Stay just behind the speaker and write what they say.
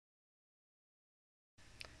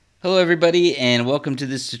Hello everybody, and welcome to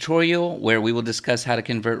this tutorial where we will discuss how to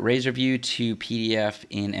convert RazorView to PDF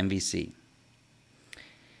in MVC.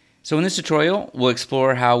 So in this tutorial, we'll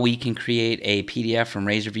explore how we can create a PDF from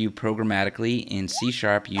RazorView programmatically in C#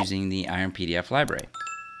 using the IronPdf library.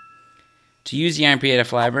 To use the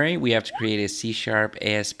IronPdf library, we have to create a C#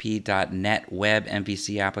 ASP.NET Web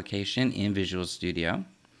MVC application in Visual Studio.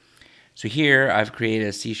 So here I've created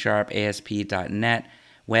a C# ASP.NET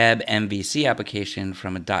Web MVC application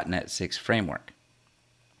from a .NET 6 framework.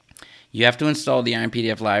 You have to install the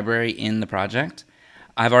IronPdf library in the project.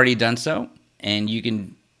 I've already done so, and you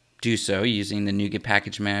can do so using the NuGet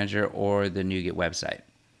package manager or the NuGet website.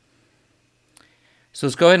 So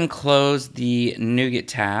let's go ahead and close the NuGet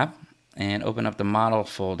tab and open up the model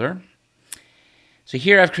folder. So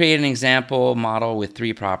here I've created an example model with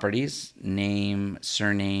 3 properties: name,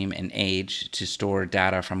 surname, and age, to store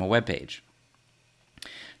data from a web page.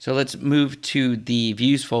 So let's move to the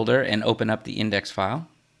views folder and open up the index file.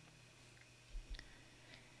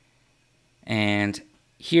 And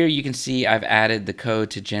here you can see I've added the code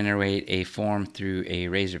to generate a form through a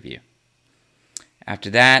RazorView. After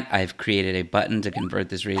that, I've created a button to convert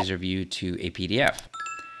this RazorView to a PDF.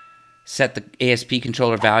 Set the ASP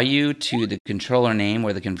controller value to the controller name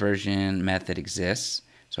where the conversion method exists.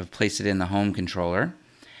 So I've placed it in the home controller.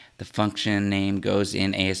 The function name goes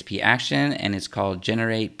in ASP action, and it's called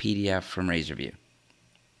Generate PDF from RazorView.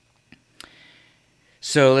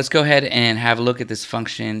 So let's go ahead and have a look at this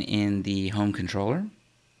function in the home controller.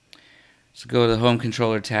 So go to the home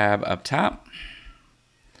controller tab up top.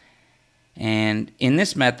 And in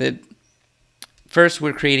this method, first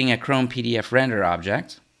we're creating a Chrome PDF render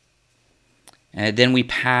object. And then we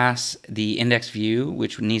pass the index view,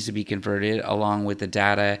 which needs to be converted, along with the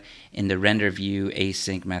data in the RenderView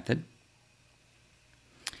async method.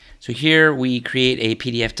 So here we create a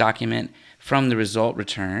PDF document from the result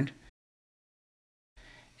returned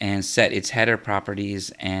and set its header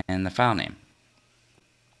properties and the file name.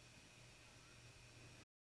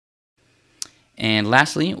 And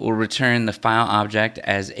lastly, we'll return the file object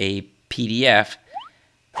as a PDF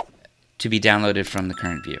to be downloaded from the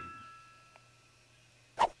current view.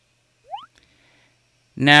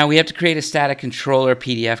 Now we have to create a static controller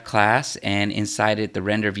PDF class, and inside it the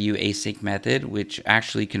RenderView async method, which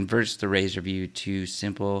actually converts the RazorView to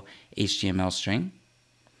simple HTML string.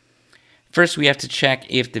 First, we have to check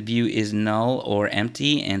if the view is null or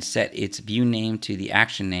empty and set its view name to the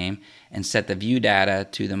action name, and set the view data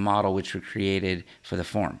to the model which we created for the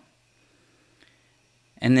form.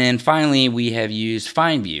 And then finally, we have used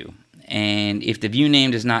findView, and if the view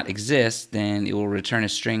name does not exist, then it will return a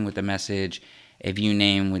string with the message a view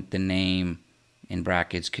name with the name in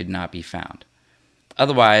brackets could not be found.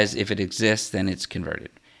 Otherwise, if it exists, then it's converted.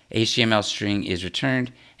 HTML string is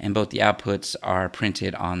returned, and both the outputs are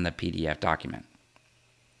printed on the PDF document.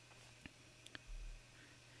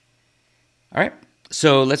 All right,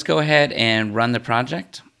 so let's go ahead and run the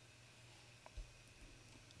project.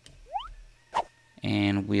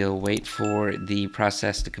 And we'll wait for the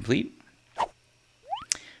process to complete.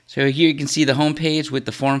 So here you can see the home page with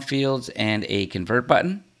the form fields and a convert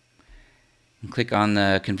button. And click on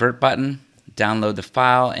the convert button, download the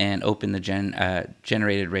file, and open the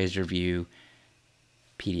generated RazorView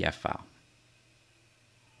PDF file.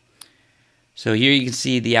 So here you can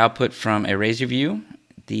see the output from a RazorView.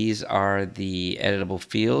 These are the editable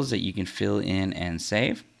fields that you can fill in and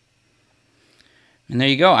save. And there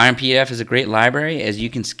you go. IronPdf is a great library, as you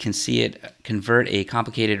can see it convert a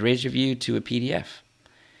complicated RazorView to a PDF.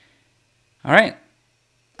 All right,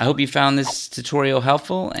 I hope you found this tutorial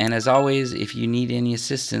helpful, and as always, if you need any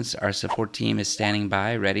assistance, our support team is standing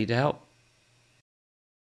by ready to help.